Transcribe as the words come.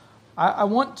I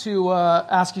want to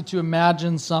ask you to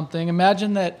imagine something.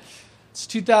 Imagine that it's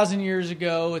 2,000 years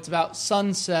ago. It's about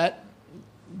sunset.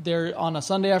 They're on a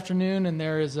Sunday afternoon, and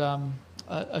there is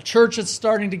a church that's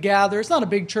starting to gather. It's not a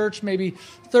big church, maybe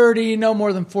 30, no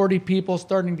more than 40 people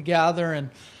starting to gather,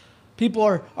 and people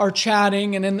are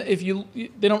chatting. And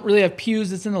they don't really have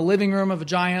pews. It's in the living room of a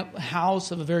giant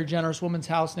house, of a very generous woman's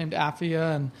house named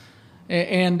Aphia,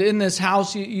 and in this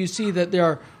house you see that there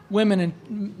are women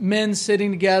and men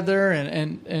sitting together,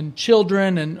 and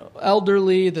children and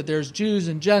elderly, that there's Jews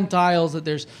and Gentiles, that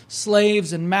there's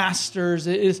slaves and masters.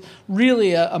 It is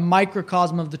really a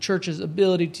microcosm of the church's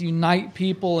ability to unite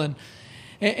people.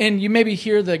 And you maybe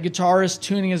hear the guitarist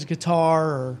tuning his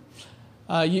guitar,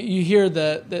 or you hear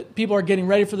that people are getting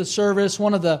ready for the service.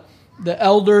 One of the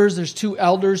elders, there's two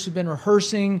elders who've been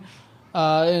rehearsing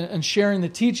and sharing the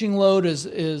teaching load,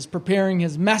 is preparing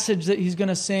his message that he's going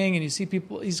to sing, and you see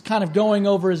people, he's kind of going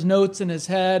over his notes in his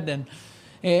head,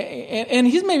 and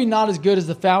he's maybe not as good as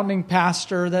the founding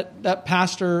pastor. That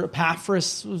pastor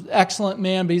Epaphras was an excellent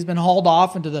man, but he's been hauled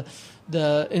off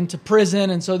into prison,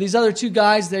 and so these other two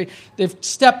guys, they've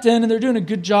stepped in, and they're doing a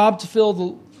good job to fill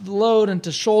the load and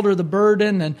to shoulder the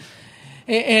burden,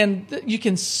 and you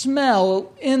can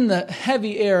smell in the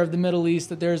heavy air of the Middle East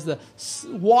that there's the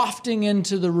wafting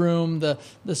into the room, the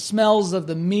smells of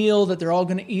the meal that they're all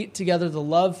going to eat together, the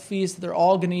love feast that they're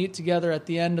all going to eat together at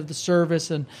the end of the service.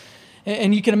 And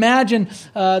you can imagine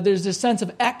there's this sense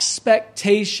of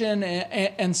expectation,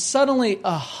 and suddenly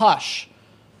a hush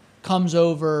comes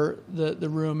over the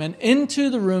room. And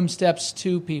into the room steps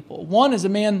two people. One is a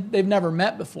man they've never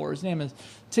met before. His name is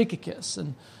Tychicus.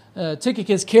 And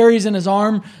Tychicus carries in his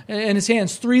arm, in his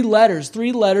hands, three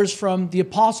letters from the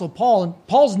Apostle Paul. And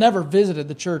Paul's never visited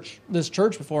this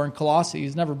church before in Colossae.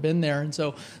 He's never been there. And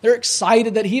so they're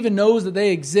excited that he even knows that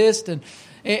they exist. And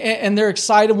they're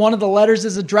excited. One of the letters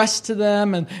is addressed to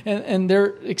them, and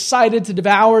they're excited to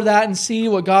devour that and see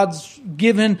what God's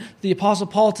given the Apostle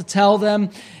Paul to tell them.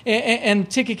 And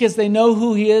Tychicus, they know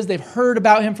who he is. They've heard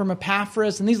about him from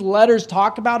Epaphras, and these letters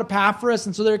talk about Epaphras,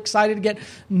 and so they're excited to get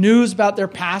news about their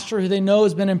pastor, who they know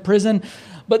has been in prison.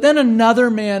 But then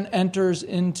another man enters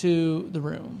into the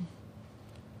room.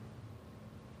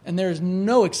 And there's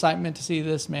no excitement to see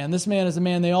this man. This man is a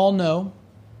man they all know,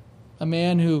 a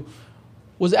man who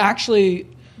was actually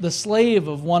the slave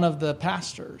of one of the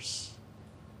pastors.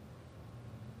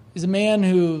 He's a man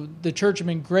who the church had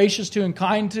been gracious to and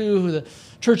kind to, who the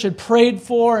church had prayed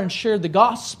for and shared the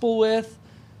gospel with.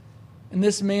 And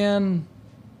this man,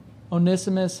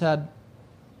 Onesimus, had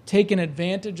taken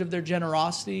advantage of their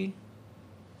generosity.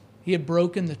 He had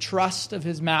broken the trust of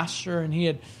his master, and he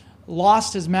had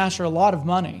lost his master a lot of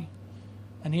money,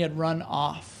 and he had run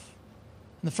off.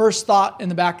 And the first thought in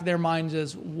the back of their minds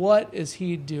is, what is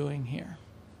he doing here?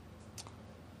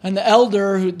 And the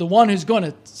elder, the one who's going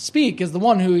to speak, is the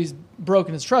one who he's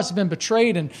broken his trust. He's been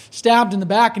betrayed and stabbed in the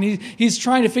back, and he's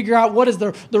trying to figure out what is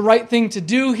the right thing to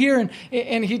do here.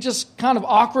 And he just kind of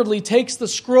awkwardly takes the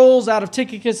scrolls out of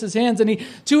Tychicus' hands, and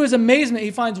to his amazement,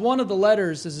 he finds one of the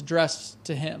letters is addressed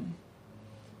to him.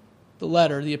 The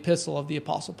letter, the epistle of the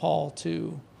Apostle Paul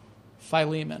to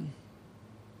Philemon.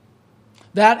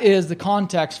 That is the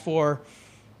context for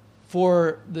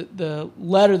the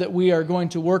letter that we are going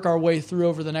to work our way through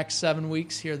over the next 7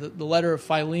 weeks here, the letter of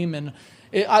Philemon.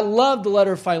 I love the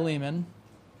letter of Philemon,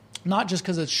 not just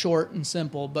because it's short and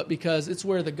simple, but because it's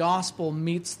where the gospel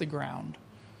meets the ground.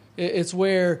 It's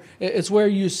where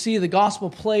you see the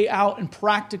gospel play out in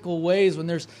practical ways when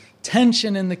there's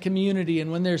tension in the community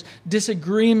and when there's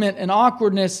disagreement and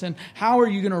awkwardness, and how are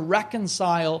you going to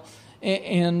reconcile.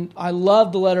 And I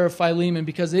love the letter of Philemon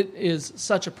because it is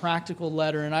such a practical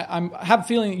letter. And I have a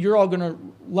feeling you're all going to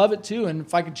love it too. And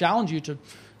if I could challenge you to,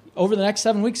 over the next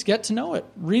 7 weeks, get to know it.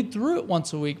 Read through it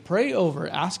once a week. Pray over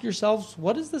it. Ask yourselves,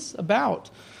 what is this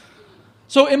about?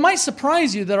 So it might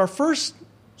surprise you that our first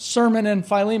sermon in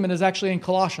Philemon is actually in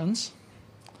Colossians.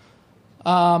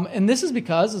 And this is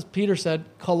because, as Peter said,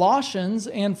 Colossians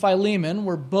and Philemon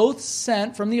were both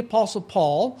sent from the Apostle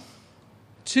Paul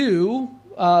to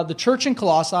the church in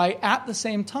Colossae at the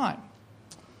same time.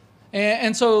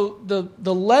 And so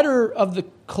the letter of the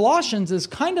Colossians is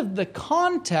kind of the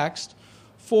context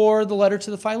for the letter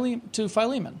to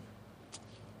Philemon.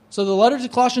 So the letter to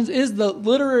Colossians is the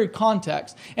literary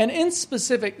context. And in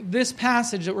specific, this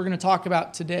passage that we're going to talk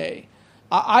about today,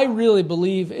 I really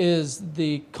believe is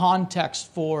the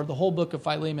context for the whole book of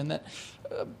Philemon. That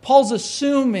Paul's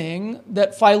assuming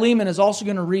that Philemon is also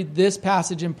going to read this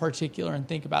passage in particular and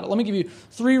think about it. Let me give you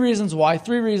three reasons why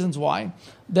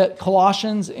that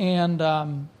Colossians and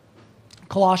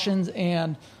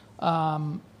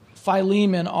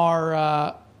Philemon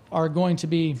are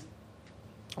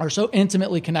are so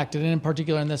intimately connected, and in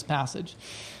particular in this passage.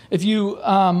 If you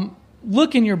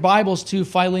look in your Bibles to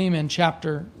Philemon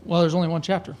there's only one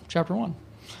chapter 1.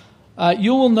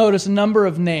 You will notice a number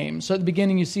of names. So at the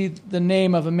beginning you see the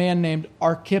name of a man named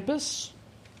Archippus.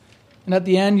 And at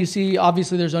the end you see,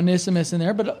 obviously there's Onesimus in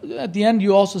there, but at the end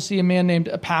you also see a man named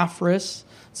Epaphras.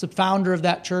 It's the founder of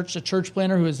that church, a church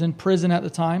planner who was in prison at the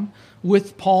time,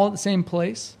 with Paul at the same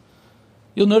place.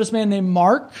 You'll notice a man named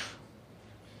Mark.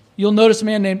 You'll notice a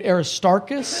man named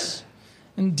Aristarchus,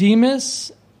 and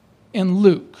Demas, and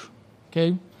Luke. Okay?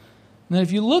 And then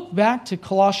if you look back to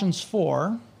Colossians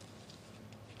 4,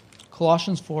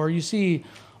 you see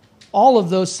all of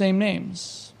those same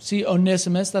names. See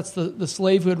Onesimus, that's the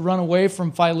slave who had run away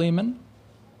from Philemon,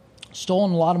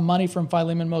 stolen a lot of money from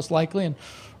Philemon most likely, and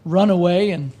run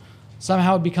away and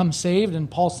somehow had become saved, and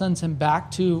Paul sends him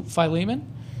back to Philemon. You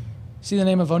see the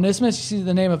name of Onesimus, you see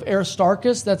the name of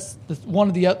Aristarchus, that's one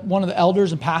of the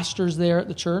elders and pastors there at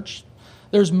the church.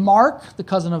 There's Mark, the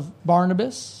cousin of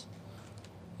Barnabas.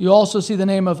 You also see the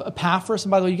name of Epaphras, and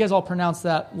by the way, you guys all pronounced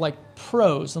that like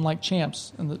pros and like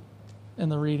champs in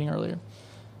the reading earlier.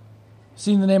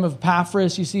 See the name of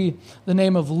Epaphras, you see the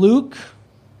name of Luke,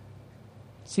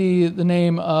 see the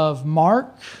name of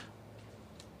Mark,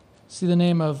 see the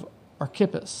name of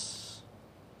Archippus,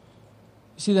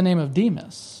 you see the name of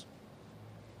Demas.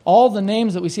 All the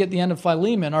names that we see at the end of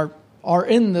Philemon are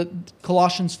in the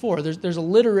Colossians 4. There's a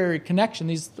literary connection.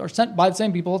 These are sent by the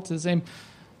same people to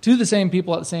the same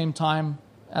people at the same time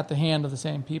at the hand of the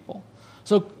same people.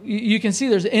 So you can see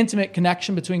there's an intimate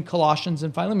connection between Colossians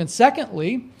and Philemon.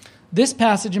 Secondly, this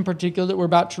passage in particular that we're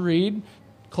about to read,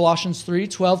 Colossians 3,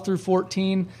 12 through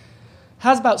 14,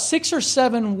 has about 6 or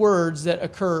 7 words that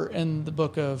occur in the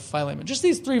book of Philemon. Just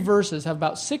these 3 verses have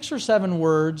about 6 or 7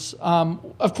 words.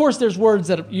 Of course, there's words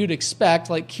that you'd expect,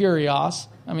 like Kyrios.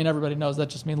 I mean, everybody knows that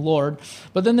just means Lord.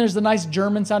 But then there's the nice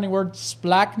German-sounding word,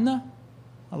 splachna.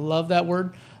 I love that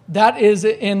word. That is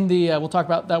in we'll talk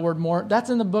about that word more. That's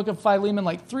in the book of Philemon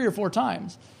like 3 or 4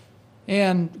 times.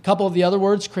 And a couple of the other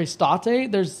words,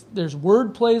 Christate, there's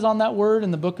word plays on that word in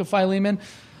the book of Philemon.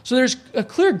 So there's a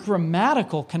clear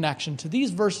grammatical connection to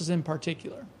these verses in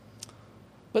particular.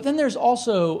 But then there's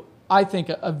also, I think,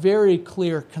 a very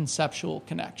clear conceptual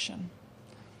connection.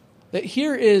 That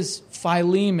here is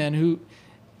Philemon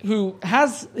who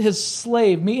has his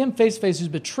slave meet him face to face, who's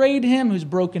betrayed him, who's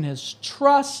broken his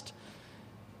trust.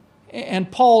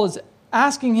 And Paul is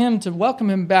asking him to welcome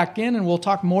him back in, and we'll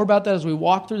talk more about that as we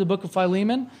walk through the book of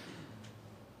Philemon.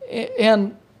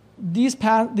 And these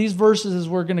verses, as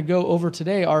we're going to go over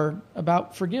today, are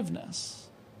about forgiveness.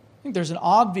 I think there's an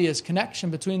obvious connection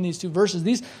between these 2 verses.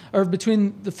 These are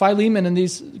between the Philemon and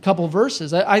these couple of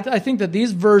verses. I think that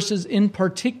these verses in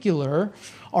particular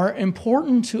are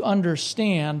important to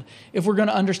understand if we're going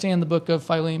to understand the book of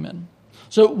Philemon.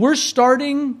 So we're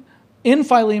starting in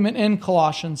Philemon in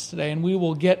Colossians today, and we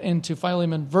will get into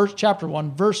Philemon chapter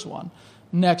 1, verse 1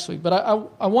 next week. But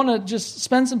I want to just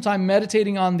spend some time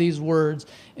meditating on these words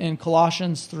in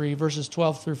Colossians 3, verses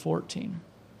 12 through 14.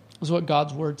 This is what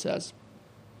God's word says.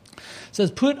 It says,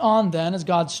 "Put on then as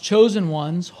God's chosen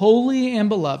ones, holy and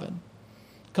beloved,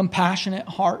 compassionate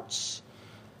hearts,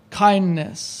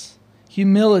 kindness,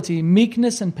 humility,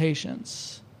 meekness, and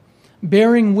patience,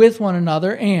 bearing with one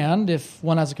another, and, if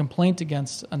one has a complaint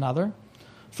against another,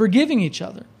 forgiving each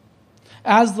other.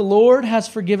 As the Lord has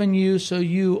forgiven you, so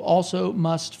you also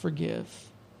must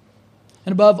forgive.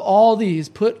 And above all these,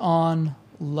 put on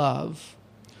love,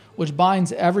 which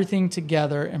binds everything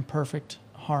together in perfect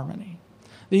harmony."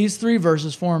 These 3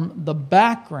 verses form the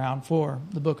background for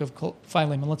the book of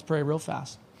Philemon. Let's pray real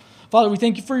fast. Father, we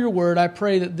thank you for your word. I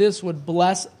pray that this would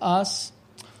bless us.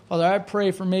 Father, I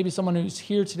pray for maybe someone who's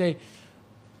here today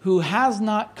who has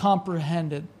not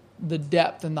comprehended the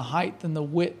depth and the height and the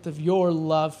width of your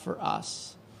love for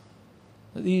us.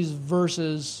 That these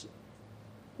verses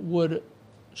would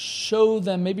show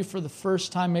them, maybe for the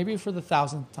first time, maybe for the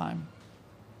 1,000th time,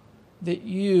 that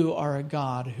you are a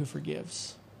God who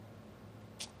forgives.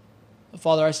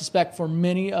 Father, I suspect for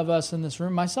many of us in this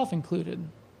room, myself included,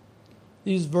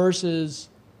 these verses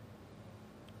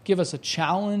give us a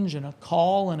challenge and a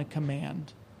call and a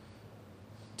command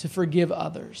to forgive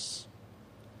others.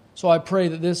 So I pray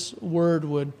that this word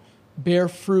would bear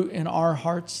fruit in our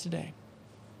hearts today.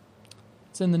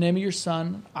 It's in the name of your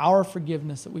Son, our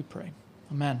forgiveness, that we pray.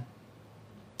 Amen.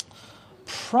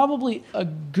 Probably a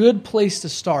good place to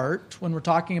start when we're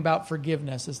talking about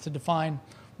forgiveness is to define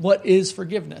what is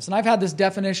forgiveness. And I've had this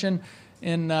definition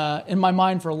in my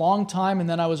mind for a long time, and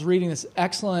then I was reading this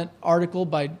excellent article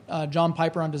by John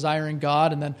Piper on Desiring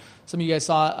God, and then some of you guys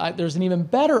saw there's an even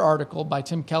better article by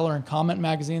Tim Keller in Comment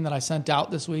Magazine that I sent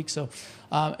out this week. So,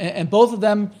 and both of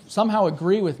them somehow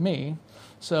agree with me.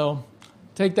 So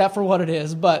take that for what it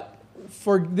is. But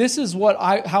this is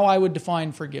how I would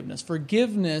define forgiveness.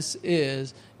 Forgiveness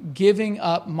is giving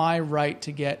up my right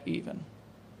to get even.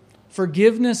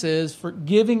 Forgiveness is for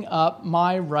giving up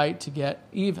my right to get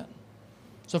even.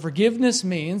 So forgiveness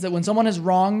means that when someone has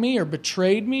wronged me or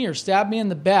betrayed me or stabbed me in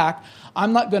the back,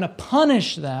 I'm not going to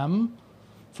punish them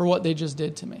for what they just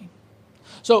did to me.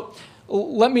 So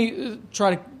let me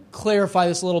try to clarify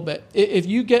this a little bit. If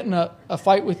you get in a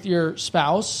fight with your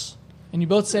spouse and you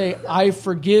both say, I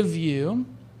forgive you,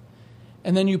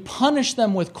 and then you punish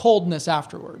them with coldness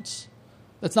afterwards,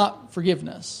 that's not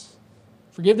forgiveness.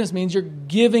 Forgiveness means you're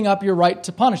giving up your right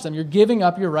to punish them. You're giving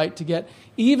up your right to get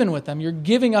even with them. You're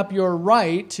giving up your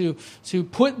right to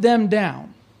put them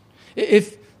down.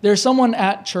 If there's someone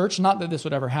at church, not that this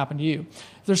would ever happen to you,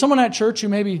 if there's someone at church who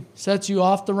maybe sets you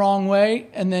off the wrong way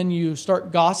and then you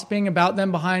start gossiping about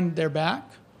them behind their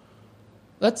back,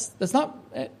 that's not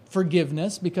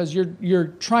forgiveness, because you're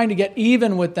trying to get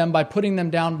even with them by putting them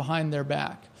down behind their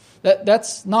back.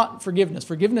 That's not forgiveness.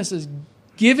 Forgiveness is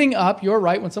giving up your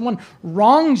right. When someone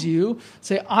wrongs you,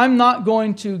 say, I'm not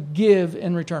going to give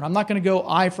in return. I'm not going to go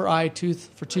eye for eye, tooth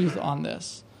for tooth on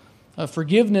this.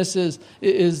 Forgiveness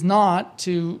is not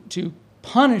to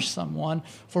punish someone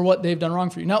for what they've done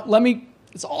wrong for you. Now,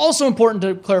 it's also important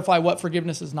to clarify what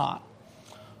forgiveness is not.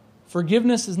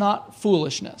 Forgiveness is not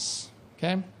foolishness,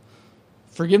 okay?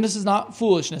 Forgiveness is not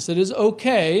foolishness. It is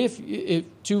okay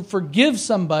if to forgive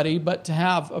somebody, but to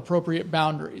have appropriate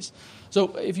boundaries.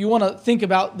 So if you want to think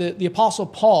about the Apostle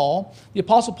Paul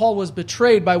was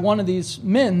betrayed by one of these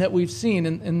men that we've seen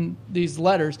in these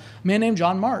letters, a man named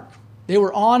John Mark. They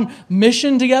were on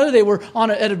mission together. They were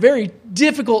at a very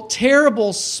difficult,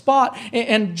 terrible spot,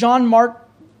 and John Mark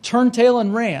turned tail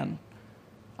and ran.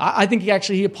 I think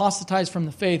he apostatized from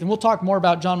the faith, and we'll talk more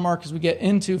about John Mark as we get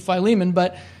into Philemon,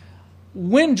 but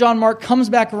when John Mark comes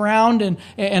back around and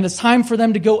it's time for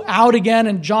them to go out again,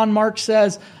 and John Mark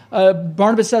says,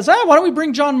 Barnabas says, why don't we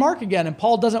bring John Mark again? And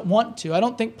Paul doesn't want to. I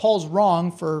don't think Paul's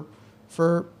wrong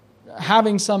for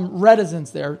having some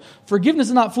reticence there. Forgiveness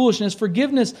is not foolishness.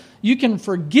 Forgiveness, you can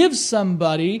forgive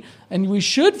somebody, and we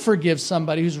should forgive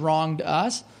somebody who's wronged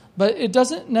us, but it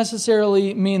doesn't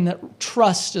necessarily mean that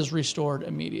trust is restored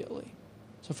immediately.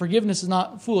 So forgiveness is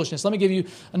not foolishness. Let me give you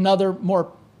another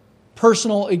more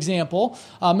personal example.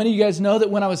 Many of you guys know that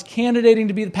when I was candidating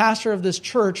to be the pastor of this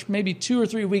church, maybe 2 or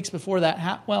 3 weeks before that,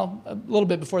 a little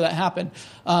bit before that happened,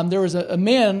 there was a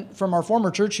man from our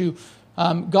former church who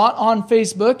got on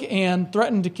Facebook and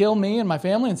threatened to kill me and my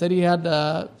family, and said he had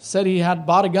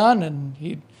bought a gun, and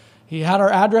he had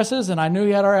our addresses, and I knew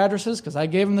he had our addresses because I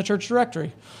gave him the church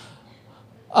directory.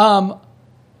 I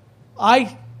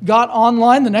got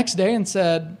online the next day and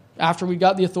said, after we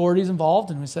got the authorities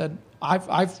involved, and we said,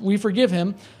 we forgive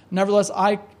him. Nevertheless,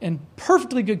 I, in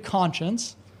perfectly good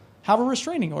conscience, have a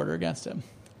restraining order against him.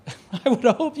 I would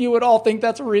hope you would all think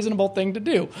that's a reasonable thing to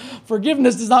do.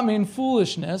 Forgiveness does not mean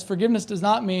foolishness. Forgiveness does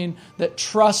not mean that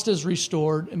trust is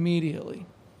restored immediately.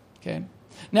 Okay?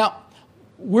 Now,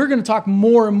 we're going to talk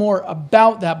more and more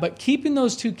about that, but keeping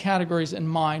those two categories in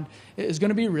mind is going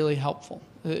to be really helpful.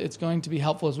 It's going to be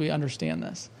helpful as we understand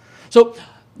this. So,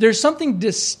 there's something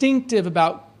distinctive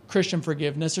about Christian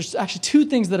forgiveness. There's actually two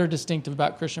things that are distinctive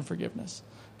about Christian forgiveness.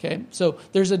 Okay, so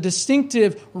there's a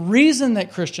distinctive reason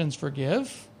that Christians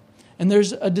forgive, and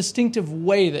there's a distinctive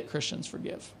way that Christians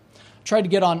forgive. I tried to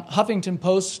get on Huffington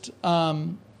Post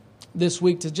this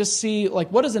week to just see,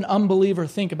 what does an unbeliever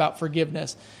think about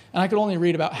forgiveness? And I could only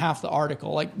read about half the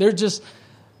article. There's just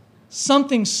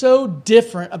something so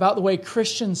different about the way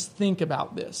Christians think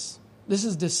about this. This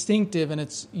is distinctive and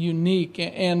it's unique,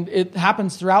 and it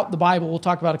happens throughout the Bible. We'll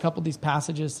talk about a couple of these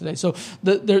passages today. So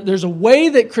there's a way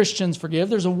that Christians forgive.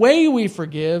 There's a way we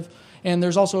forgive, and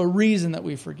there's also a reason that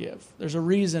we forgive. There's a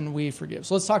reason we forgive.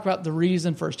 So let's talk about the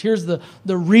reason first. Here's the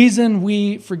reason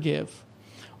we forgive.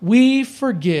 We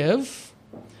forgive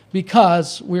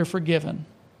because we're forgiven.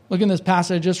 Look in this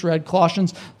passage I just read,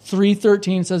 Colossians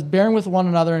 3:13 says, bearing with one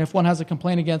another, and if one has a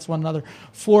complaint against one another,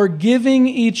 forgiving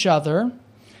each other,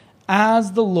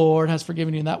 as the Lord has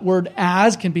forgiven you. And that word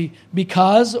as can be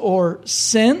because or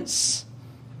since.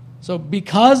 So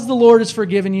because the Lord has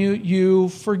forgiven you, you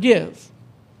forgive.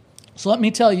 So let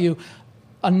me tell you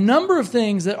a number of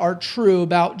things that are true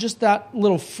about just that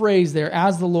little phrase there,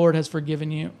 as the Lord has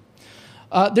forgiven you.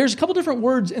 There's a couple different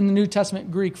words in the New Testament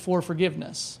Greek for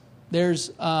forgiveness.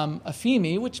 There's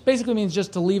aphemi, which basically means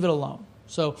just to leave it alone.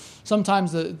 So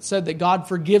sometimes it's said that God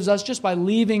forgives us just by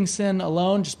leaving sin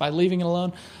alone, just by leaving it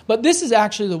alone. But this is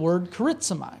actually the word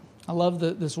charizomai. I love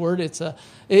this word. It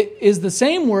is the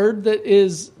same word that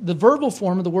is the verbal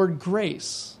form of the word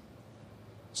grace.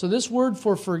 So this word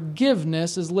for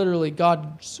forgiveness is literally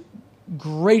God's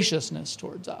graciousness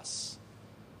towards us.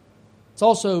 It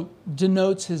also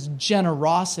denotes his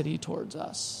generosity towards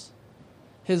us,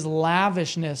 his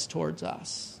lavishness towards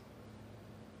us.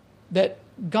 That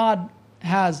God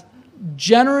has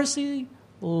generously,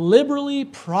 liberally,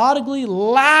 prodigally,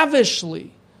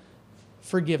 lavishly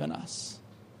forgiven us.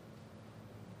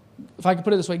 If I could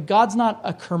put it this way, God's not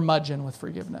a curmudgeon with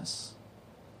forgiveness.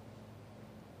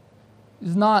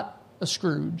 He's not a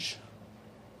Scrooge.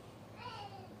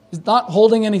 He's not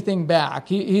holding anything back.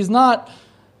 He's not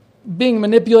being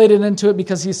manipulated into it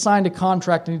because he signed a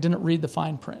contract and he didn't read the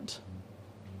fine print.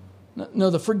 No,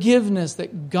 the forgiveness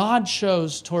that God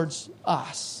shows towards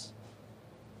us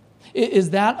is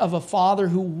that of a father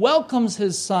who welcomes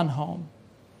his son home.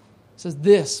 Says,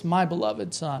 "This, my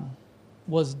beloved son,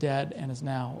 was dead and is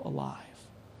now alive."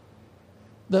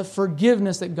 The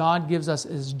forgiveness that God gives us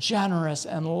is generous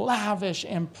and lavish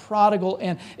and prodigal,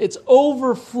 and it's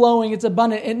overflowing, it's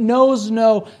abundant, it knows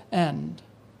no end.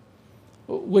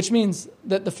 Which means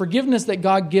that the forgiveness that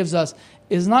God gives us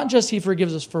is not just he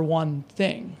forgives us for one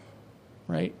thing,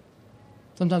 right?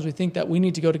 Sometimes we think that we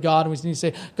need to go to God and we need to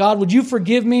say, "God, would you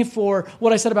forgive me for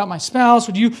what I said about my spouse?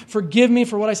 Would you forgive me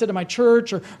for what I said to my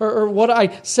church or what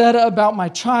I said about my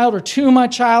child or to my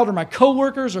child or my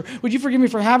coworkers? Or would you forgive me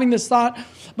for having this thought?"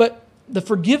 But the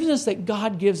forgiveness that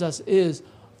God gives us is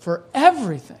for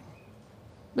everything.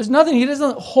 There's nothing, he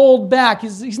doesn't hold back.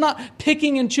 He's not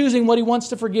picking and choosing what he wants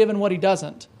to forgive and what he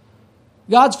doesn't.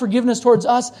 God's forgiveness towards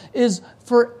us is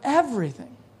for everything.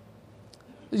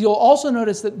 You'll also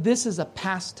notice that this is a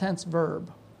past tense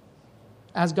verb,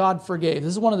 as God forgave.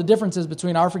 This is one of the differences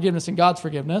between our forgiveness and God's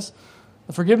forgiveness.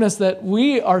 The forgiveness that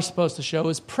we are supposed to show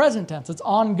is present tense. It's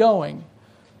ongoing.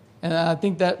 And I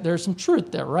think that there's some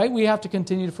truth there, right? We have to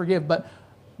continue to forgive. But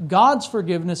God's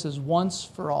forgiveness is once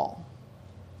for all.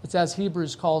 It's as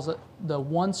Hebrews calls it, the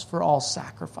once for all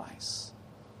sacrifice.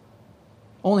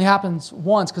 Only happens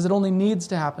once because it only needs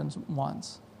to happen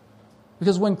once.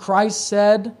 Because when Christ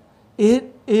said,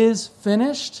 "It is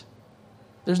finished,"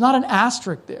 there's not an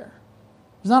asterisk there.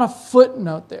 There's not a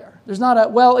footnote there. There's not a,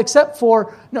 well, except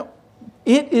for, no,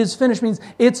 it is finished means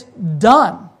it's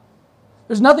done.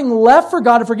 There's nothing left for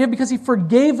God to forgive because he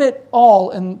forgave it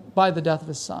all by the death of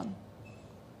his son.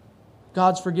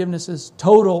 God's forgiveness is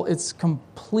total. It's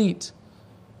complete.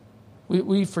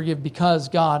 We forgive because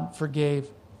God forgave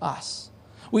us.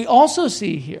 We also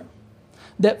see here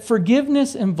that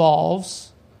forgiveness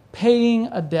involves paying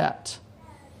a debt.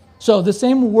 So the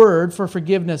same word for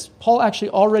forgiveness, Paul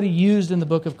actually already used in the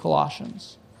book of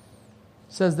Colossians.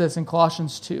 It says this in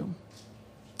Colossians 2.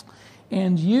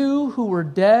 "And you who were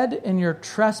dead in your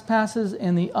trespasses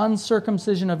and the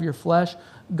uncircumcision of your flesh,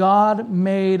 God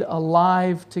made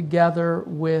alive together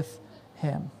with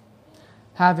him,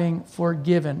 having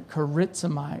forgiven,"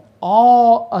 charizomai,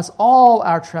 all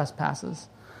our trespasses,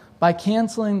 by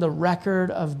canceling the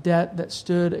record of debt that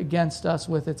stood against us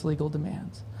with its legal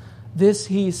demands. This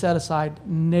he set aside,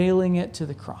 nailing it to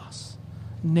the cross.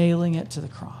 Nailing it to the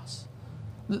cross.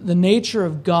 The nature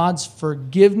of God's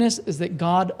forgiveness is that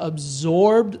God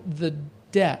absorbed the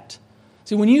debt.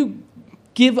 See, when you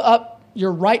give up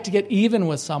your right to get even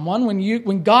with someone,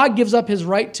 when God gives up his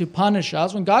right to punish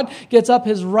us, when God gets up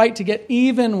his right to get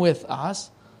even with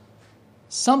us,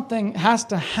 something has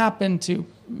to happen to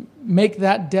make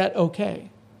that debt okay.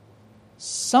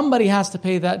 Somebody has to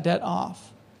pay that debt off.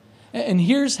 And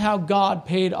here's how God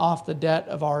paid off the debt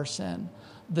of our sin: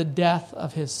 the death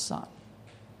of his son.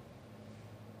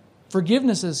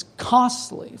 Forgiveness is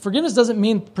costly. Forgiveness doesn't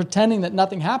mean pretending that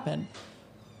nothing happened.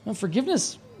 No,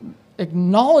 forgiveness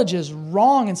acknowledges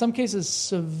wrong, in some cases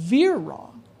severe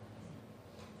wrong.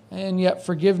 And yet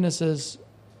forgiveness is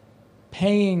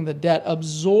paying the debt,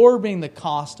 absorbing the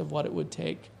cost of what it would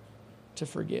take to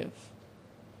forgive.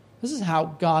 This is how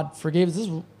God forgave us. This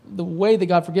is the way that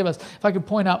God forgave us. If I could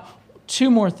point out two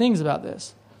more things about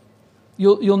this.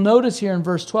 You'll notice here in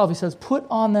verse 12, he says, "Put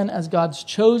on then as God's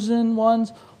chosen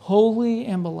ones, holy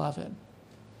and beloved."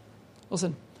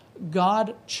 Listen,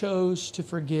 God chose to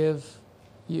forgive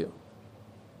you.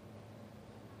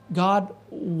 God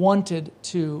wanted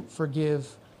to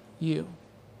forgive you.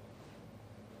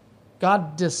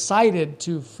 God decided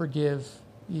to forgive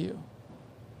you.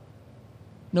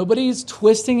 Nobody's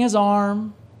twisting his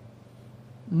arm.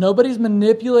 Nobody's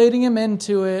manipulating him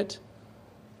into it.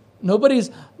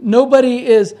 Nobody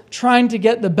is trying to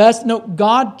get the best. No,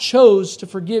 God chose to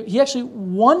forgive. He actually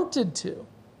wanted to.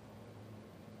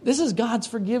 This is God's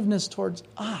forgiveness towards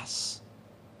us.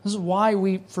 This is why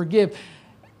we forgive.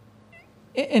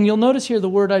 And you'll notice here the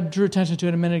word I drew attention to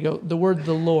it a minute ago, the word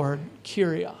the Lord,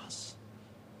 Kyrios.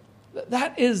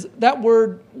 That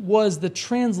word was the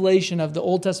translation of the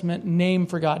Old Testament name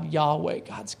for God, Yahweh,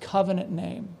 God's covenant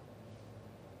name.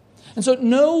 And so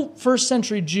no first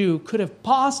century Jew could have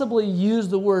possibly used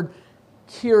the word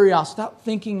Kyrios without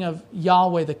thinking of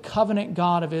Yahweh, the covenant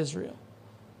God of Israel.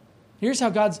 Here's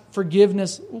how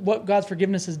what God's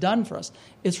forgiveness has done for us.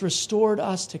 It's restored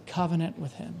us to covenant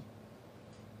with Him.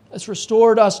 It's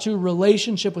restored us to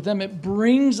relationship with Him. It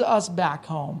brings us back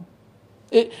home.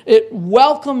 It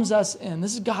welcomes us in.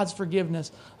 This is God's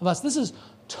forgiveness of us. This is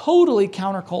totally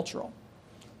countercultural.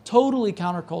 Totally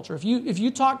counterculture. If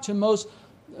you talk to most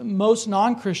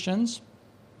non-Christians,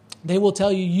 they will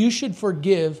tell you should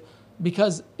forgive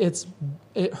because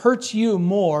it hurts you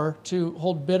more to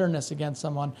hold bitterness against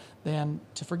someone than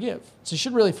to forgive. So you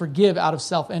should really forgive out of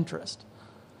self-interest.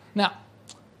 Now,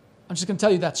 I'm just going to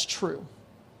tell you that's true.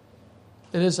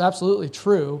 It is absolutely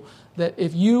true that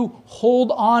if you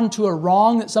hold on to a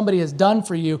wrong that somebody has done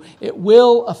for you, it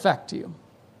will affect you.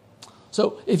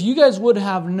 So if you guys would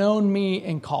have known me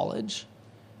in college,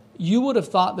 you would have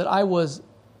thought that I was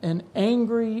an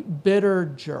angry, bitter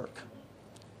jerk.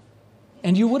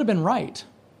 And you would have been right.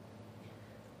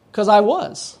 Because I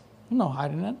was. No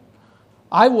hiding it.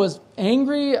 I was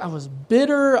angry. I was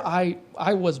bitter. I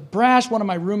was brash. One of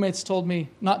my roommates told me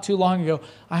not too long ago,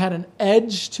 I had an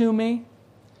edge to me.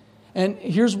 And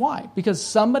here's why. Because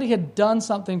somebody had done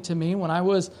something to me when I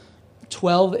was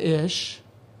 12-ish.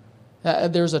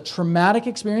 There's a traumatic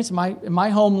experience in my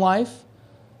home life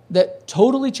that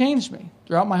totally changed me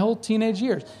throughout my whole teenage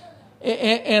years.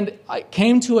 And I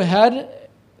came to a head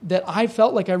that I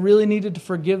felt like I really needed to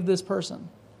forgive this person.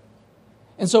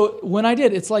 And so when I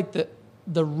did, it's like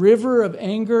the river of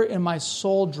anger in my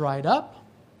soul dried up.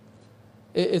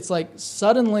 It's like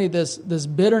suddenly this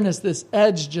bitterness, this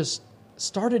edge just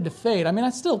started to fade. I mean,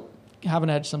 I still have an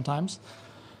edge sometimes.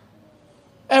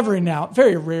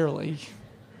 Very rarely.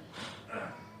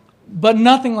 But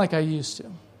nothing like I used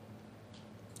to.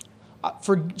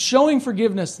 For showing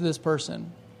forgiveness to this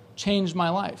person changed my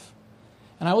life.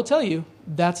 And I will tell you,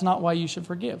 that's not why you should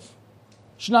forgive.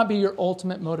 It should not be your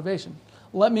ultimate motivation.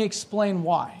 Let me explain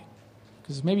why.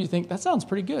 Because maybe you think, that sounds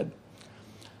pretty good.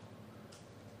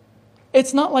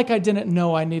 It's not like I didn't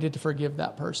know I needed to forgive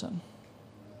that person.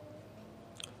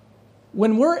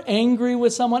 When we're angry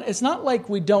with someone, it's not like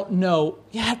we don't know,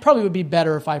 it probably would be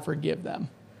better if I forgive them,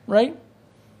 right?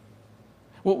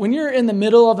 Well, when you're in the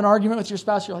middle of an argument with your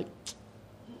spouse, you're like,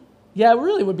 it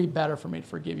really would be better for me to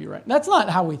forgive you, right? That's not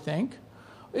how we think.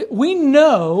 We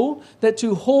know that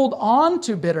to hold on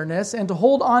to bitterness and to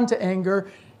hold on to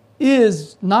anger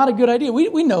is not a good idea.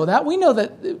 We know that. We know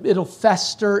that it'll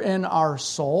fester in our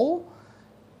soul,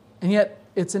 and yet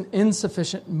it's an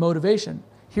insufficient motivation.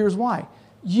 Here's why.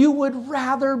 You would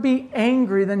rather be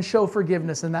angry than show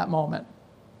forgiveness in that moment.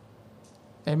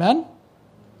 Amen?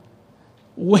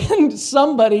 When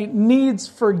somebody needs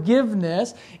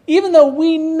forgiveness, even though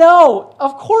we know,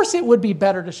 of course it would be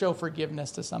better to show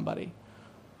forgiveness to somebody.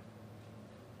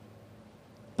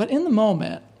 But in the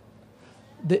moment,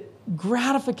 the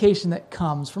gratification that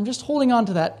comes from just holding on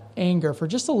to that anger for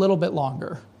just a little bit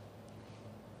longer,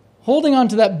 holding on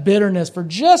to that bitterness for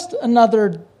just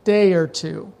another day or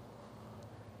two,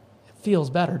 it feels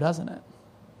better, doesn't it?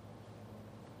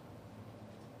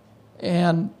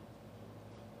 And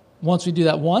once we do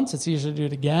that once, it's easier to do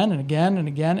it again and again and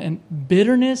again. And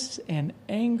bitterness and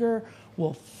anger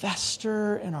will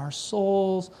fester in our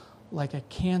souls like a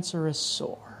cancerous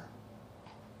sore.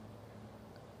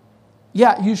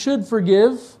 Yeah, you should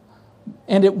forgive,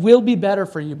 and it will be better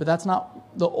for you, but that's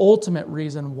not the ultimate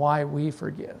reason why we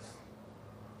forgive.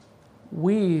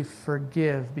 We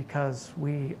forgive because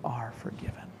we are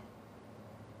forgiven.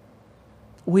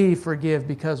 We forgive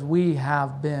because we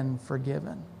have been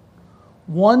forgiven.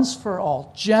 Once for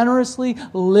all, generously,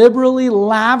 liberally,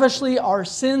 lavishly, our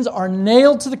sins are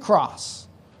nailed to the cross.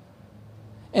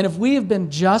 And if we have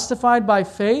been justified by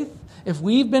faith, if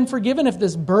we've been forgiven, if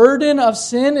this burden of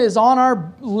sin is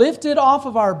lifted off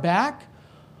of our back,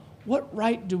 what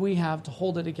right do we have to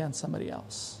hold it against somebody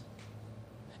else?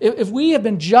 If we have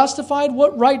been justified,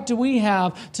 what right do we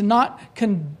have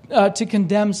to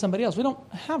condemn somebody else? We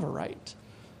don't have a right.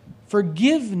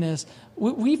 Forgiveness,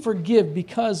 we forgive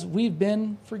because we've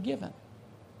been forgiven.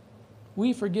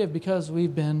 We forgive because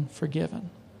we've been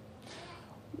forgiven.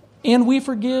 And we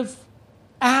forgive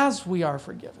as we are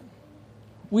forgiven.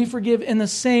 we forgive in the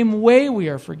same way we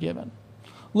are forgiven.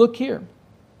 Look here.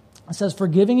 It says,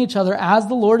 forgiving each other as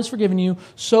the Lord has forgiven you,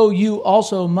 so you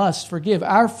also must forgive.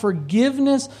 Our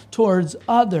forgiveness towards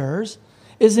others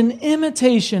is an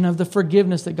imitation of the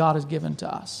forgiveness that God has given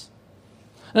to us.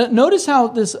 Notice how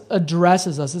this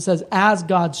addresses us. It says, as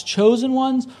God's chosen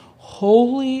ones,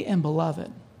 holy and beloved.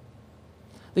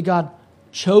 That God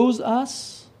chose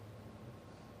us.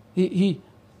 He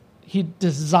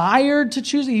desired to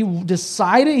choose. He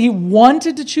decided. He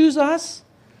wanted to choose us.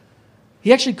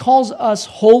 He actually calls us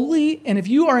holy. And if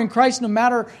you are in Christ, no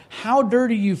matter how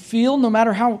dirty you feel, no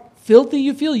matter how filthy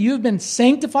you feel, you have been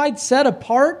sanctified, set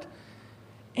apart,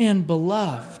 and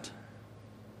beloved.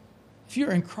 If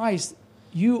you're in Christ,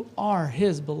 you are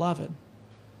His beloved.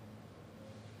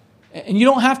 And you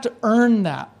don't have to earn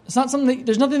that. It's not something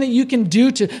there's nothing that you can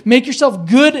do to make yourself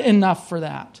good enough for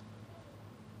that.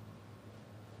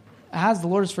 As the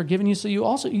Lord has forgiven you, so you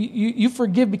also you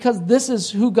forgive because this is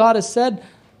who God has said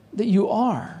that you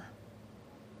are.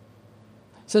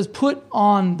 It says put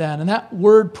on then, and that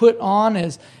word put on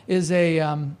is it's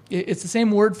the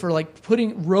same word for like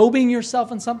robing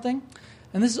yourself in something,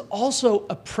 and this is also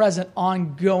a present,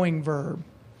 ongoing verb.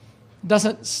 It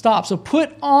doesn't stop. So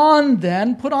put on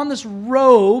then, put on this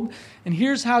robe, and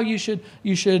here's how you should.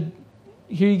 Here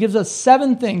he gives us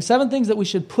seven things that we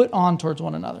should put on towards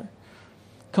one another: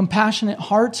 compassionate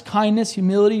hearts, kindness,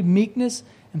 humility, meekness,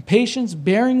 and patience,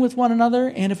 bearing with one another,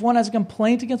 and if one has a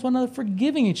complaint against one another,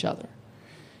 forgiving each other.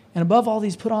 And above all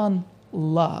these, put on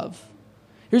love.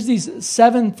 Here's these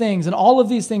 7 things, and all of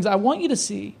these things I want you to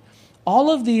see. All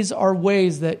of these are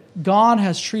ways that God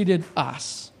has treated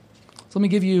us. So let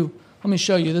me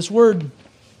show you this word.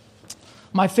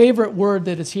 My favorite word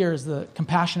that is here is the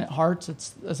compassionate hearts.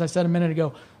 It's, as I said a minute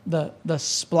ago, the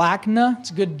splachna.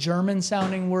 It's a good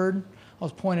German-sounding word. I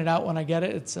was pointed out when I get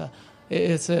it.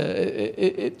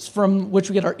 It's from which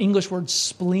we get our English word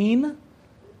spleen.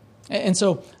 And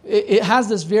so it has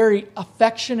this very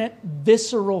affectionate,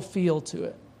 visceral feel to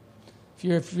it.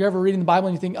 If you're ever reading the Bible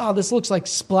and you think, oh, this looks like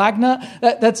splagna,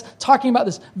 that's talking about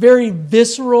this very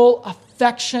visceral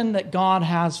affection that God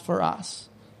has for us.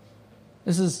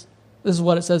 This is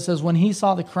what it says. It says, when he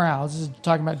saw the crowds, this is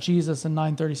talking about Jesus in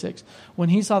 9:36. When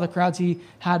he saw the crowds, he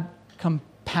had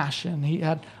compassion, he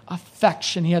had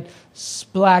affection, he had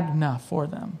splagna for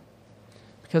them,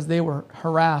 because they were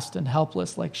harassed and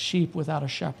helpless like sheep without a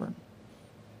shepherd.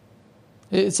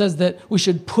 It says that we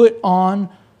should put on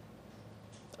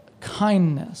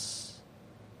kindness.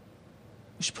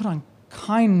 We should put on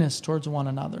kindness towards one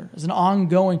another as an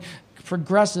ongoing,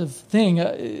 progressive thing.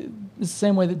 It's the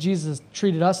same way that Jesus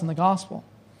treated us in the gospel.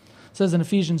 It says in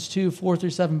Ephesians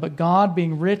 2:4-7, but God,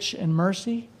 being rich in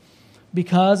mercy,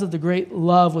 because of the great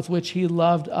love with which he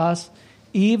loved us,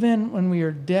 even when we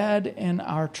are dead in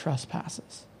our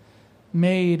trespasses,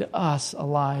 made us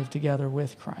alive together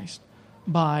with Christ.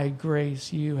 By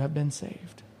grace you have been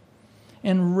saved.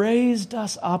 And raised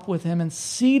us up with him and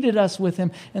seated us with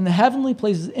him in the heavenly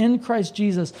places in Christ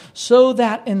Jesus, so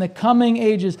that in the coming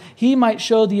ages he might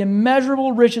show the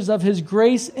immeasurable riches of his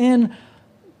grace in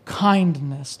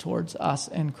kindness towards us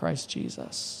in Christ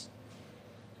Jesus.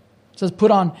 It says,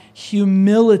 put on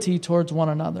humility towards one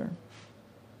another.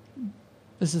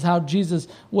 This is how Jesus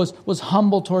was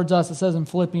humble towards us. It says in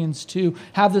Philippians 2,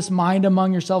 have this mind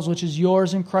among yourselves, which is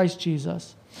yours in Christ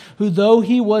Jesus, who though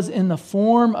he was in the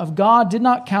form of God, did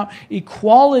not count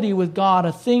equality with God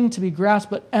a thing to be grasped,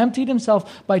 but emptied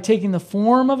himself by taking the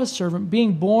form of a servant,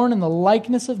 being born in the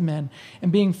likeness of men,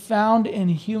 and being found in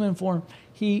human form,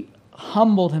 he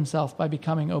humbled himself by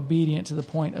becoming obedient to the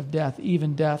point of death,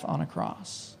 even death on a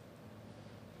cross.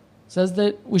 It says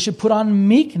that we should put on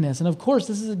meekness. And of course,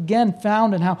 this is again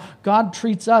found in how God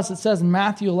treats us. It says in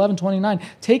Matthew 11:29,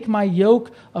 take my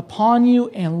yoke upon you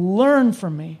and learn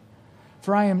from me,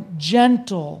 for I am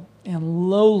gentle and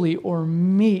lowly, or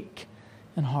meek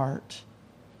in heart,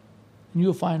 and you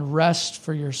will find rest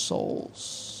for your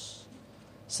souls.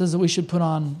 It says that we should put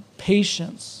on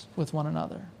patience with one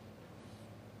another.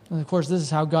 And of course, this is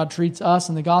how God treats us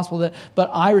in the gospel. But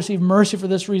I receive mercy for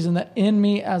this reason, that in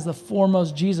me as the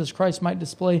foremost Jesus Christ might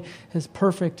display his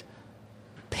perfect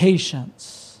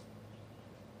patience.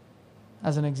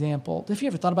 As an example, have you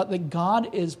ever thought about that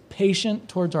God is patient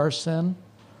towards our sin?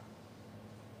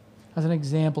 As an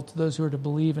example to those who are to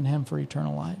believe in him for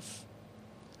eternal life.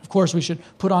 Of course, we should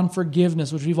put on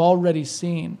forgiveness, which we've already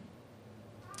seen.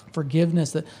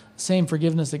 Forgiveness, the same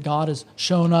forgiveness that God has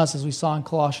shown us, as we saw in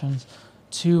Colossians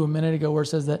 2 a minute ago, where it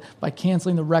says that by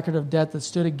canceling the record of debt that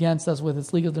stood against us with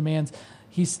its legal demands,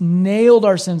 he's nailed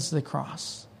our sins to the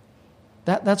cross.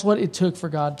 That's what it took for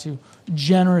God to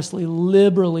generously,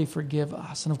 liberally forgive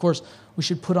us. And of course, we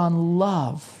should put on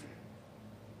love.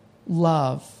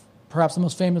 Love. Perhaps the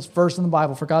most famous verse in the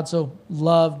Bible, for God so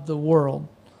loved the world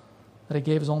that he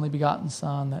gave his only begotten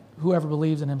Son, that whoever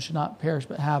believes in him should not perish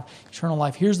but have eternal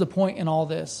life. Here's the point in all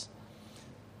this.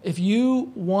 If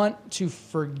you want to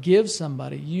forgive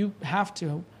somebody, you have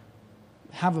to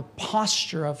have a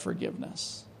posture of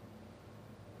forgiveness.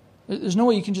 There's no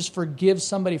way you can just forgive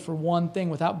somebody for one thing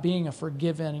without being a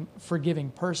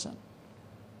forgiving person.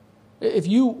 If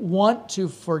you want to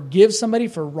forgive somebody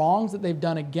for wrongs that they've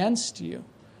done against you,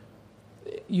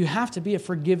 you have to be a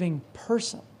forgiving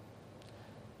person.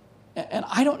 And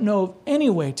I don't know of any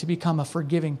way to become a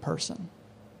forgiving person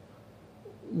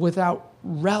without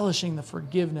relishing the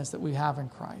forgiveness that we have in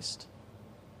Christ.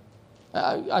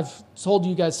 I've told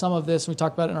you guys some of this. We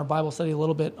talked about it in our Bible study a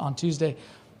little bit on Tuesday.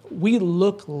 We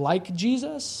look like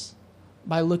Jesus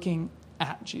by looking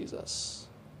at Jesus.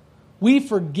 We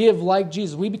forgive like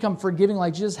Jesus. We become forgiving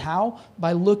like Jesus. How?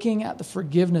 By looking at the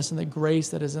forgiveness and the grace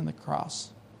that is in the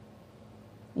cross.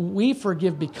 We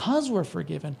forgive because we're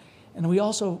forgiven, and we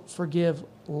also forgive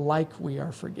like we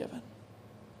are forgiven.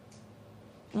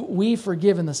 We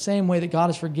forgive in the same way that God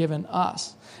has forgiven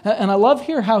us. And I love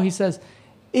here how he says,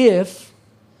 if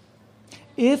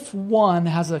one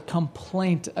has a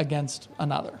complaint against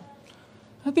another.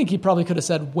 I think he probably could have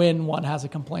said when one has a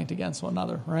complaint against one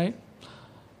another, right?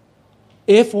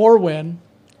 If or when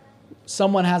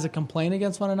someone has a complaint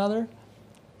against one another,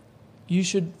 you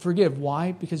should forgive.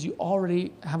 Why? Because you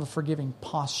already have a forgiving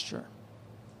posture.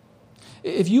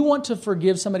 If you want to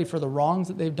forgive somebody for the wrongs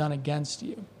that they've done against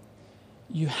you,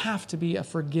 you have to be a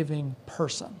forgiving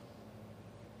person.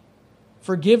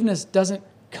 Forgiveness doesn't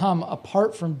come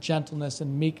apart from gentleness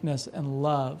and meekness and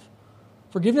love.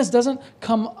 Forgiveness doesn't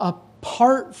come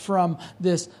apart from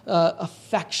this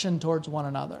affection towards one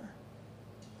another.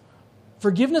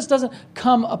 Forgiveness doesn't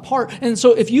come apart. And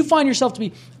so if you find yourself to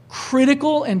be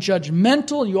critical and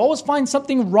judgmental, you always find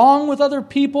something wrong with other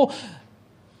people,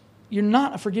 you're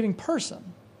not a forgiving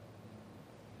person.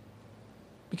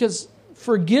 Because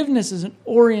forgiveness is an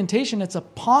orientation, it's a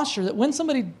posture that when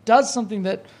somebody does something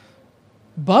that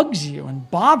bugs you and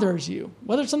bothers you,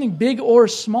 whether it's something big or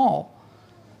small,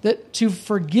 that to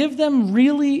forgive them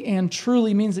really and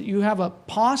truly means that you have a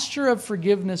posture of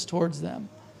forgiveness towards them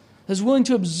that's willing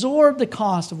to absorb the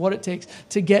cost of what it takes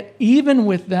to get even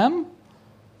with them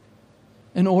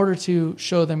in order to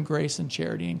show them grace and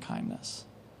charity and kindness.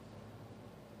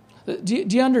 Do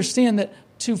you understand that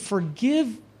to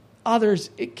forgive others,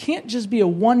 it can't just be a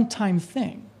one-time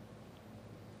thing?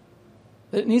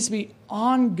 That it needs to be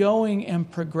ongoing and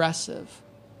progressive.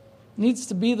 It needs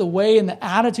to be the way and the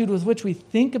attitude with which we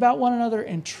think about one another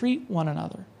and treat one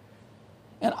another.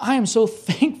 And I am so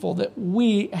thankful that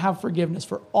we have forgiveness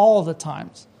for all the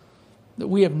times that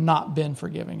we have not been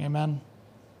forgiving. Amen?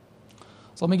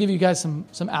 So let me give you guys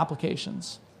some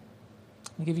applications.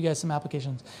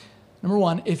 Number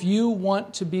one, if you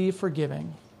want to be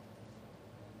forgiving,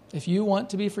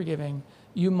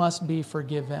 you must be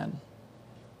forgiven.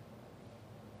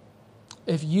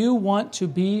 If you want to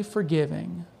be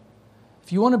forgiving,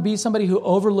 if you want to be somebody who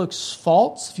overlooks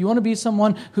faults, if you want to be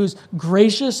someone who's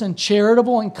gracious and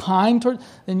charitable and kind toward,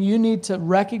 then you need to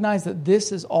recognize that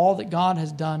this is all that God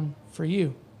has done for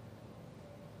you.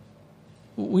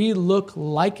 We look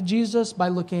like Jesus by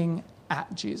looking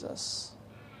at Jesus.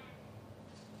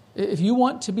 If you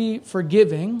want to be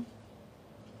forgiving,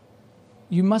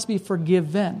 you must be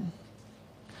forgiven.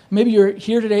 Maybe you're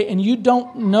here today and you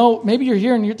don't know, maybe you're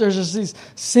here and there's just these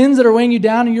sins that are weighing you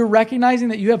down and you're recognizing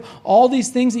that you have all these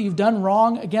things that you've done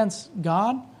wrong against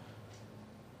God.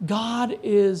 God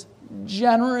is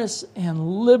generous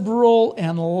and liberal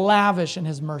and lavish in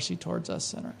his mercy towards us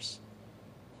sinners.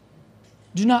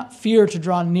 Do not fear to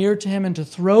draw near to him and to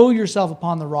throw yourself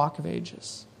upon the rock of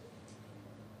ages.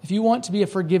 If you want to be a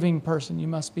forgiving person, you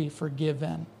must be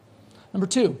forgiven. Number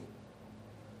two,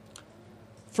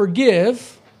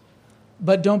 forgive,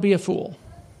 but don't be a fool.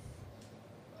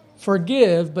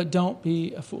 Forgive, but don't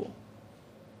be a fool.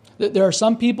 There are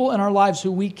some people in our lives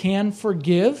who we can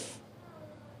forgive,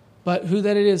 but who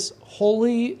that it is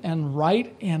holy and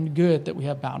right and good that we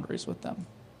have boundaries with them.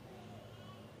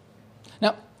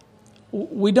 Now,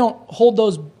 we don't hold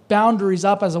those boundaries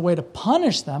up as a way to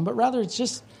punish them, but rather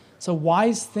it's a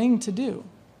wise thing to do.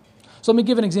 So let me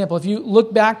give an example. If you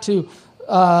look back to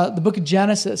the book of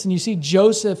Genesis and you see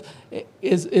Joseph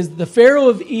is the Pharaoh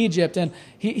of Egypt, and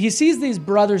he sees these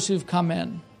brothers who've come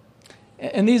in.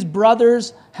 And these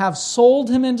brothers have sold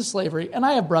him into slavery. And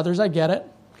I have brothers, I get it.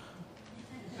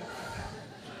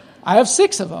 I have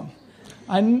 6 of them.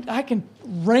 I can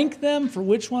rank them for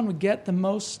which one would get the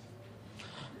most.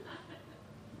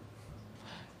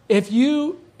 If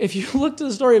you look to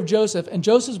the story of Joseph, and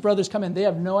Joseph's brothers come in, they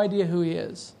have no idea who he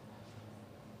is.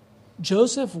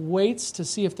 Joseph waits to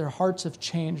see if their hearts have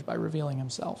changed by revealing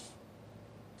himself.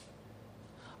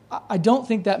 I don't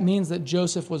think that means that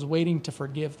Joseph was waiting to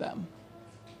forgive them.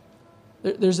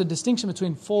 There's a distinction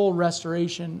between full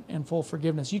restoration and full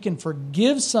forgiveness. You can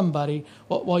forgive somebody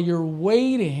while you're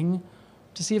waiting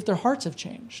to see if their hearts have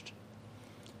changed.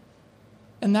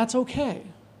 And that's okay.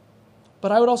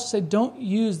 But I would also say don't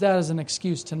use that as an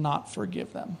excuse to not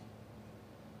forgive them.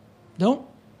 Don't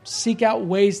seek out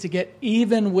ways to get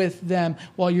even with them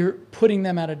while you're putting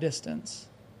them at a distance.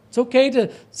 It's okay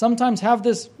to sometimes have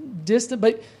this distance,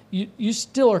 but you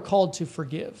still are called to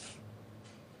forgive.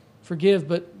 Forgive,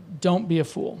 but don't be a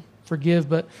fool. Forgive,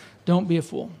 but don't be a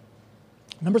fool.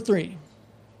 Number 3,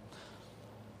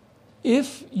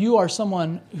 if you are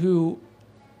someone who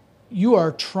you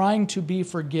are trying to be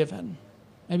forgiven,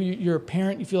 maybe you're a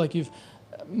parent, you feel like you've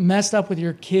messed up with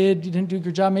your kid, you didn't do a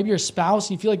good job. Maybe you're a spouse,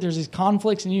 you feel like there's these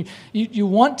conflicts and you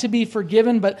want to be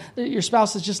forgiven, but your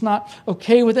spouse is just not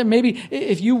okay with it. Maybe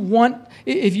if you want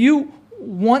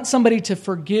somebody to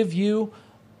forgive you,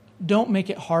 don't make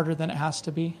it harder than it has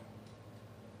to be.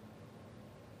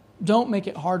 Don't make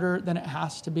it harder than it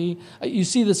has to be. You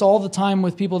see this all the time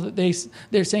with people that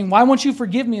they're saying, why won't you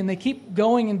forgive me? And they keep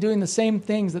going and doing the same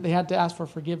things that they had to ask for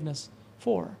forgiveness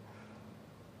for.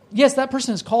 Yes, that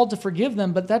person is called to forgive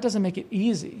them, but that doesn't make it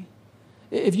easy.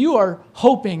 If you are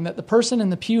hoping that the person in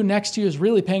the pew next to you is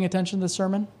really paying attention to the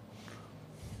sermon,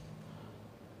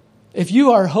 if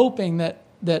you are hoping that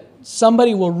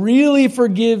somebody will really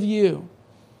forgive you,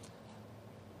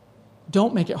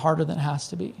 don't make it harder than it has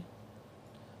to be.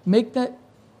 Make that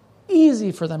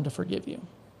easy for them to forgive you.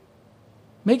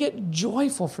 Make it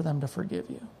joyful for them to forgive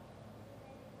you.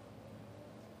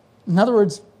 In other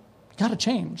words, you got to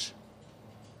change.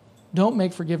 Don't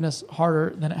make forgiveness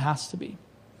harder than it has to be.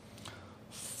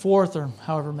 4th, or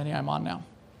however many I'm on now.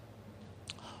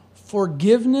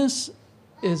 Forgiveness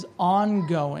is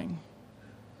ongoing.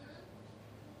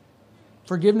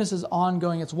 Forgiveness is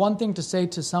ongoing. It's one thing to say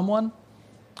to someone,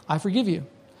 I forgive you.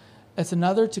 It's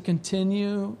another to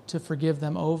continue to forgive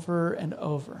them over and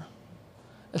over.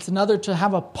 It's another to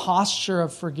have a posture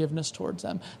of forgiveness towards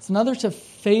them. It's another to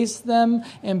face them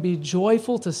and be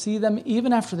joyful to see them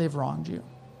even after they've wronged you.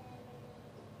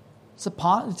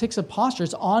 It takes a posture.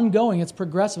 It's ongoing. It's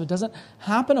progressive. It doesn't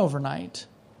happen overnight.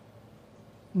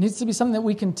 It needs to be something that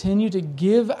we continue to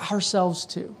give ourselves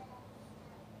to.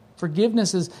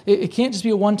 Forgiveness it can't just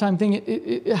be a one-time thing.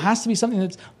 It has to be something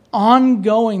that's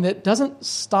ongoing, that doesn't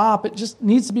stop. It just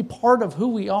needs to be part of who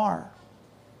we are.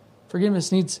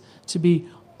 Forgiveness needs to be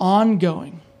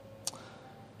ongoing.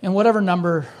 And whatever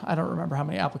number, I don't remember how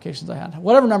many applications I had,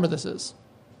 whatever number this is,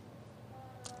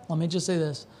 let me just say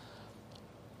this.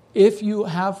 If you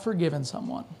have forgiven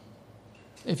someone,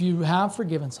 and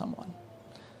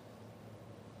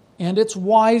it's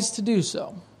wise to do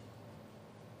so,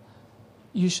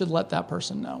 you should let that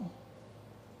person know.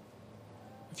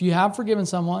 If you have forgiven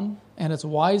someone and it's a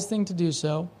wise thing to do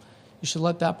so, you should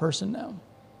let that person know.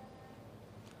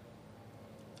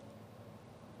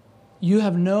 You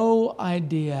have no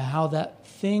idea how that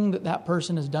thing that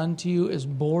person has done to you is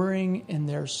boring in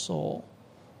their soul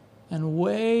and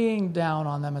weighing down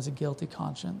on them as a guilty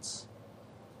conscience.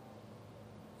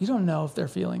 You don't know if they're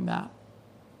feeling that.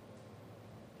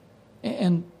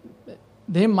 And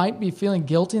they might be feeling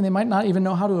guilty and they might not even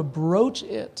know how to broach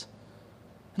it.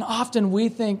 And often we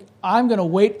think, I'm going to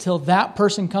wait till that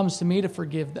person comes to me to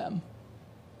forgive them.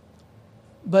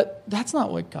 But that's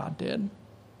not what God did.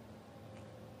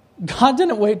 God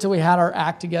didn't wait till we had our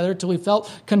act together, till we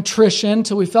felt contrition,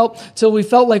 till we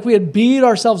felt like we had beat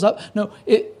ourselves up. No,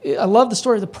 I love the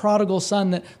story of the prodigal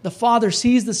son, that the father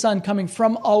sees the son coming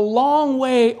from a long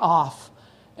way off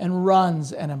and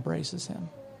runs and embraces him.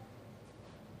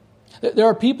 There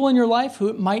are people in your life who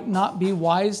it might not be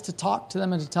wise to talk to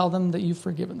them and to tell them that you've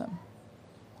forgiven them.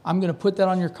 I'm going to put that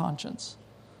on your conscience.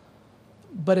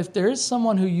 But if there is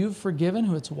someone who you've forgiven,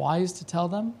 who it's wise to tell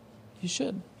them, you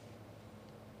should.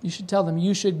 You should tell them.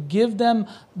 You should give them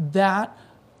that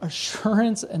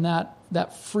assurance and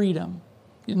that freedom.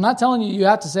 I'm not telling you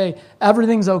have to say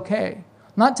everything's okay. I'm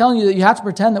not telling you that you have to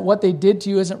pretend that what they did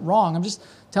to you isn't wrong. I'm just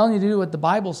telling you to do what the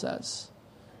Bible says,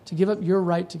 to give up your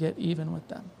right to get even with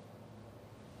them.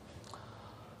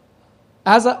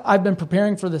 As I've been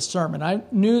preparing for this sermon, I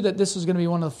knew that this was going to be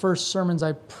one of the first sermons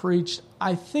I preached,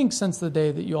 I think, since the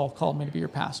day that you all called me to be your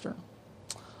pastor.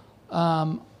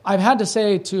 I've had to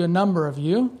say to a number of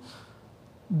you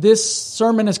this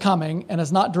sermon is coming and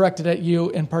it's not directed at you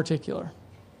in particular.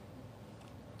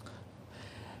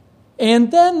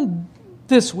 And then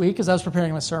this week, as I was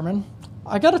preparing my sermon,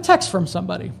 I got a text from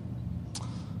somebody.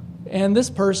 And this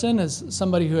person is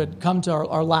somebody who had come to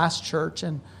our last church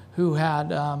and who had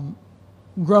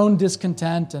grown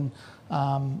discontent, and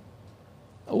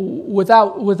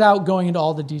without going into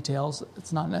all the details,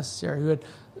 it's not necessary, who had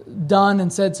done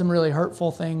and said some really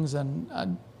hurtful things, and I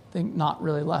think not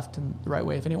really left in the right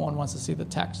way. If anyone wants to see the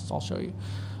text, I'll show you.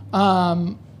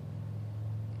 And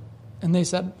they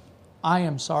said, I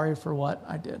am sorry for what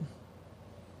I did.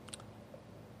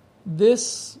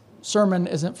 This sermon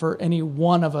isn't for any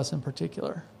one of us in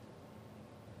particular,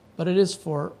 but it is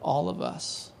for all of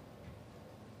us,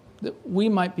 that we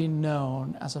might be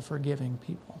known as a forgiving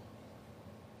people.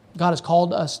 God has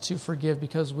called us to forgive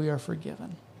because we are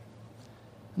forgiven.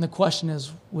 And the question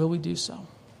is, will we do so?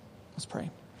 Let's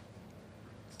pray.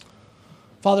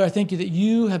 Father, I thank you that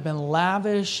you have been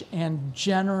lavish and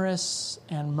generous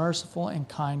and merciful and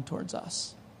kind towards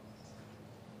us.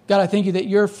 God, I thank you that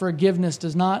your forgiveness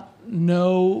does not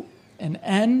know an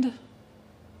end.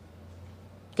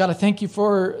 God, I thank you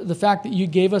for the fact that you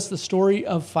gave us the story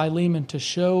of Philemon to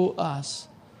show us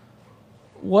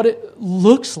what it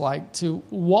looks like to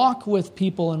walk with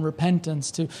people in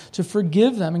repentance, to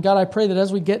forgive them. And God, I pray that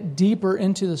as we get deeper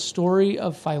into the story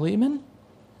of Philemon,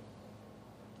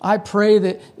 I pray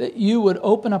that you would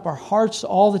open up our hearts to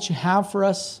all that you have for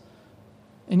us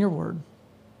in your word.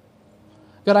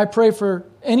 God, I pray for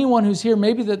anyone who's here,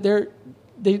 maybe that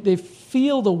they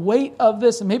feel the weight of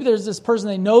this, and maybe there's this person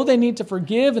they know they need to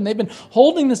forgive, and they've been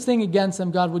holding this thing against them.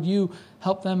 God, would you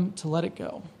help them to let it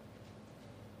go?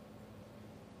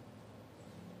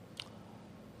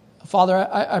 Father,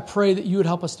 I pray that you would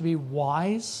help us to be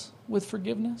wise with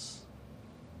forgiveness.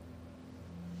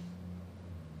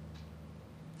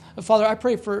 Father, I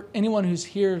pray for anyone who's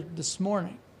here this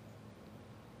morning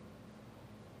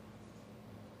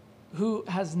who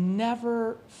has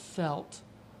never felt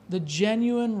the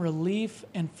genuine relief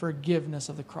and forgiveness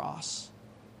of the cross,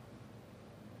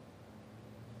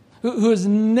 who has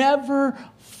never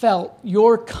felt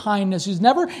your kindness, who's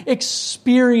never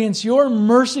experienced your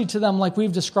mercy to them like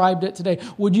we've described it today.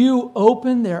 Would you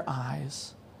open their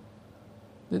eyes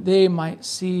that they might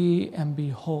see and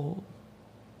behold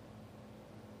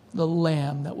the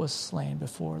Lamb that was slain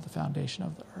before the foundation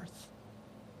of the earth?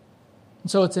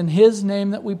 And so it's in his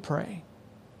name that we pray.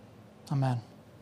 Amen.